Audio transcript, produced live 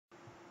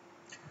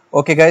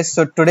Okay guys,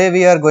 so today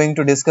we are going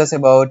to discuss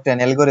about an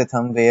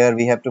algorithm where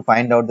we have to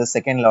find out the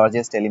second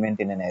largest element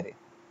in an array.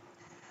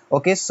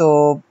 Okay,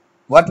 so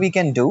what we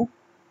can do,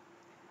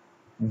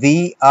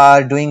 we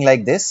are doing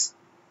like this.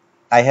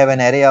 I have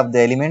an array of the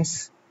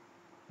elements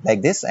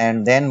like this,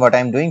 and then what I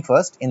am doing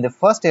first, in the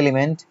first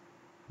element,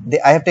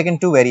 I have taken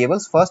two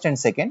variables, first and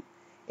second.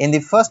 In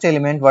the first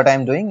element, what I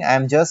am doing, I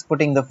am just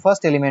putting the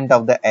first element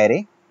of the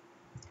array,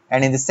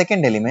 and in the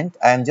second element,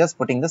 I am just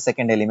putting the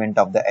second element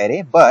of the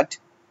array, but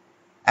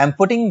I am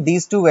putting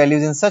these two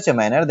values in such a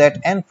manner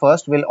that n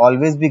first will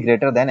always be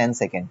greater than n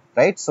second,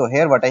 right? So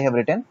here what I have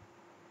written,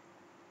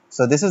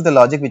 so this is the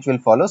logic which will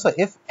follow. So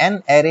if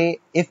the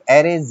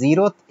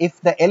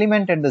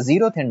element at the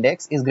 0th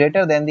index is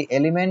greater than the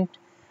element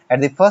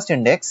at the first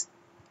index,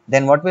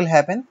 then what will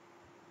happen?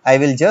 I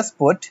will just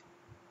put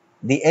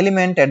the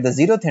element at the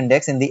 0th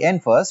index in the n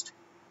first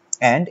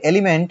and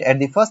element at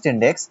the first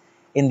index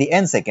in the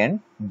n second.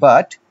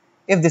 But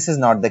if this is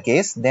not the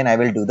case, then I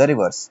will do the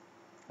reverse.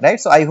 Right,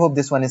 so I hope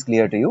this one is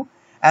clear to you.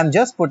 I am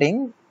just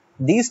putting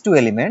these two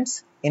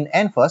elements in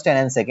n first and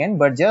n second,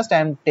 but just I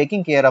am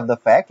taking care of the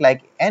fact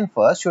like n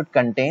first should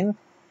contain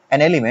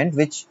an element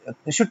which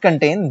should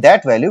contain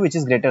that value which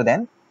is greater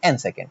than n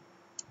second,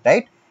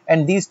 right?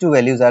 And these two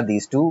values are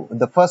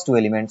the first two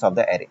elements of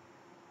the array.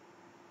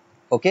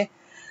 Okay,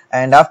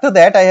 and after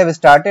that I have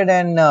started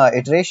an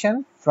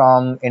iteration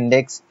from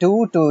index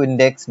 2 to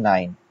index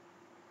 9,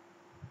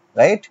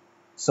 right?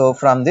 So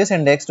from this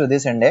index to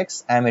this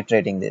index, I am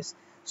iterating this.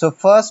 So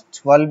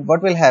first, well,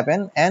 what will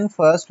happen? N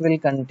first will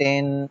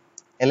contain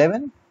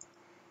 12,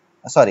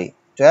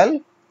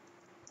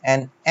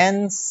 and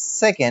n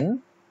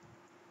second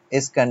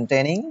is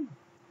containing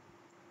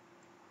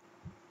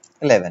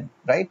 11,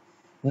 right?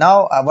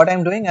 Now, what I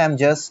am doing, I am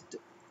just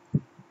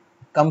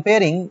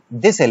comparing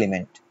this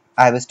element.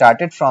 I have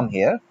started from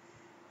here,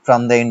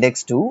 from the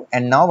index 2,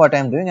 and now what I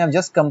am doing, I am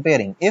just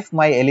comparing if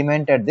my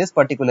element at this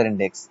particular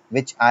index,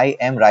 which I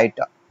am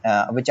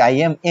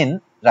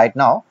in right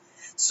now.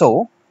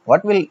 So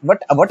what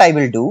I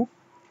will do,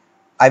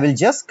 I will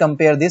just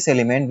compare this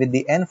element with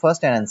the n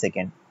first and n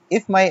second.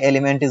 If my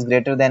element is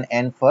greater than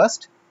n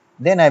first,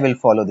 then I will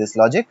follow this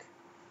logic,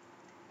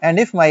 and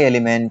if my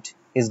element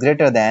is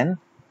greater than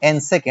n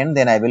second,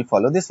 then I will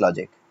follow this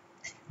logic.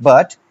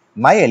 But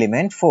my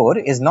element 4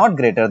 is not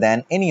greater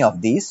than any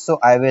of these, so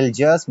I will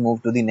just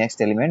move to the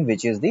next element,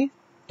 which is the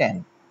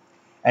 10.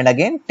 And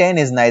again, 10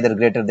 is neither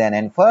greater than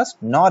n first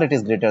nor it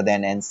is greater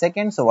than n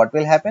second. So what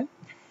will happen?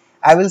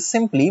 I will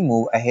simply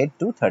move ahead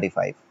to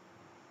 35,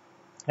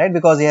 right?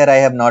 Because here I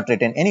have not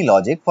written any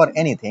logic for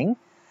anything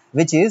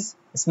which is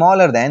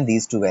smaller than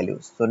these two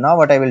values. So now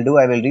what I will do,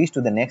 I will reach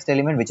to the next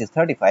element, which is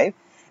 35,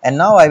 and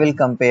now I will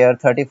compare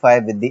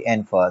 35 with the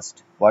n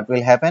first. What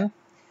will happen?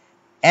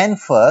 N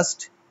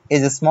first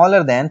is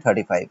smaller than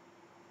 35.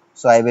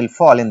 So I will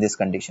fall in this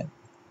condition.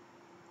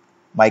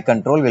 My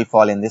control will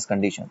fall in this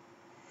condition.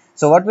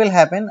 So what will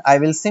happen? I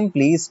will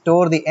simply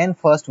store the n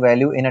first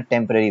value in a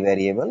temporary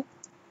variable.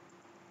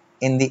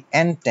 In the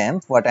n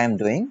temp, what I am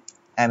doing,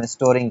 I am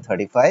storing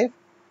 35.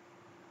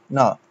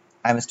 No,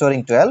 I am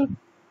storing 12,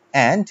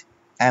 and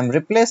I am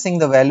replacing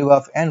the value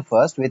of n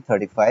first with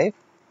 35.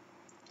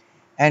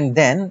 And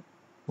then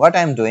what I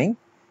am doing,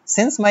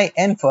 since my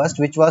n first,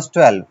 which was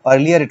 12,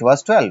 earlier it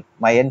was 12,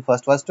 my n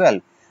first was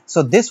 12.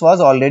 So this was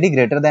already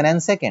greater than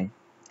n second.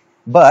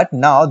 But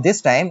now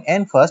this time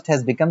n first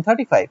has become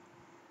 35.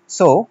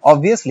 So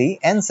obviously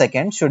n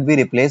second should be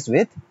replaced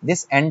with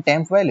this n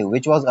temp value,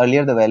 which was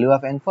earlier the value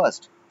of n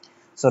first.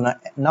 So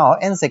now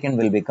n second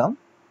will become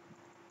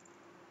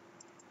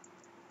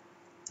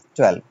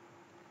 12,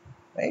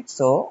 right?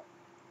 So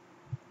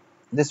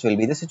this will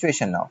be the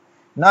situation now.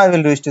 Now I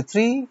will reach to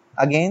 3.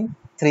 Again,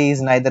 3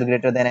 is neither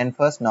greater than n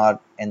first nor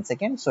n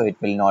second, so it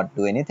will not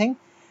do anything.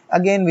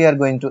 Again, we are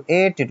going to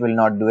 8, it will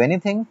not do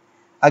anything.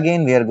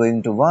 Again, we are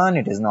going to 1,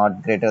 it is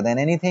not greater than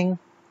anything.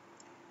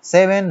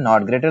 7,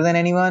 not greater than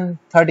anyone.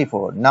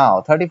 34,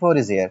 now 34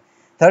 is here.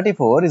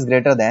 34 is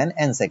greater than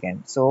n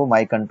second, so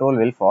my control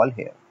will fall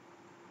here.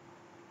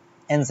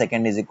 N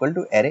second is equal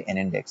to array n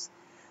index.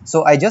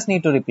 So I just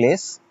need to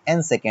replace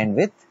n second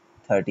with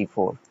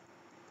 34.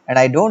 And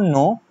I don't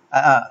know,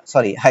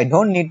 I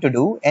don't need to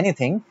do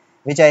anything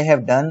which I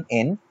have done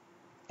in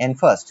n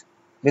first,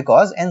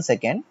 because n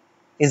second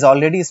is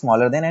already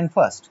smaller than n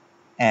first,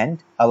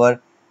 and our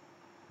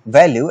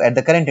value at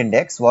the current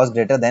index was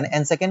greater than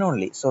n second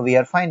only. So we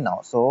are fine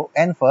now. So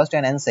n first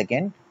and n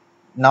second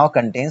now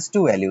contains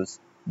two values.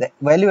 The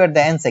value at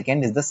the n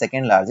second is the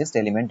second largest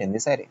element in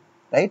this array,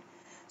 right?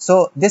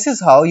 So this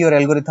is how your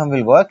algorithm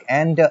will work,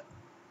 and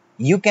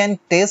you can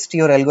test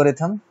your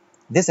algorithm,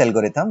 this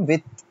algorithm,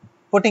 with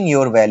putting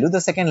your value, the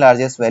second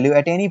largest value,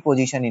 at any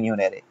position in your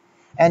array,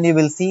 and you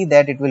will see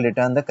that it will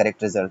return the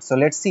correct result. So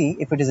let's see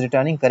if it is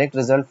returning correct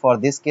result for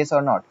this case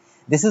or not.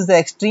 This is the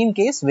extreme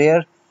case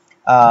where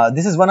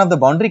this is one of the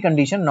boundary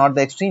condition, not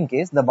the extreme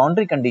case, the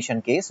boundary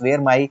condition case where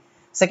my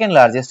second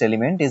largest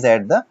element is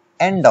at the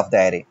end of the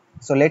array.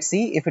 So let's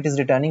see if it is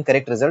returning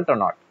correct result or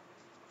not.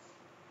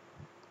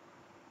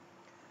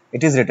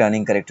 It is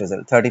returning correct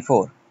result,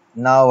 34.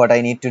 Now what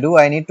I need to do,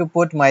 I need to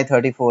put my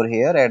 34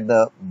 here at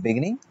the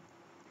beginning,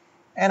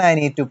 and I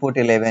need to put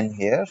 11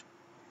 here.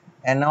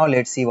 And now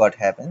let's see what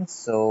happens.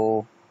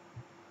 So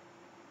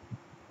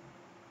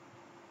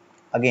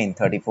again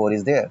 34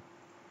 is there.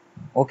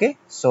 Okay,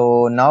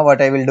 so now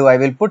what I will do, I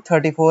will put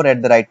 34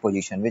 at the right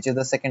position, which is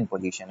the second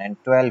position,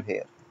 and 12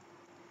 here.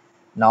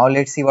 Now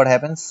let's see what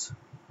happens.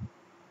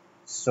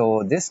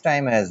 So this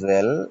time as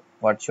well,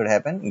 what should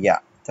happen? Yeah,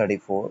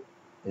 34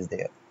 is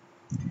there.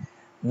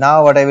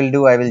 Now what I will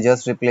do, I will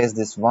just replace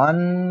this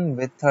one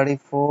with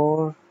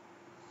 34.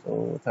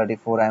 So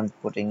 34 I am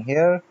putting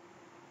here.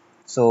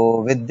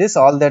 So with this,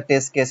 all the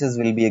test cases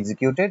will be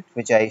executed,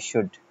 which I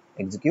should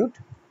execute.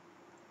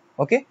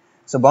 Okay.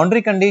 So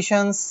boundary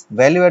conditions,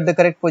 value at the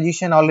correct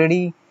position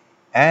already,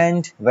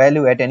 and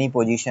value at any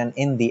position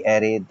in the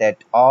array,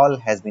 that all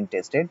has been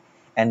tested,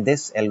 and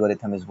this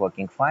algorithm is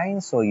working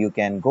fine. So you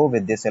can go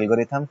with this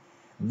algorithm.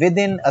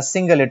 Within a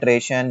single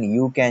iteration,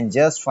 you can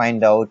just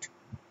find out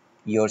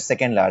your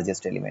second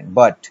largest element.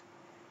 But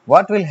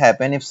what will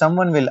happen if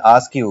someone will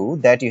ask you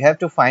that you have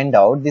to find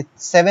out the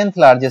seventh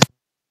largest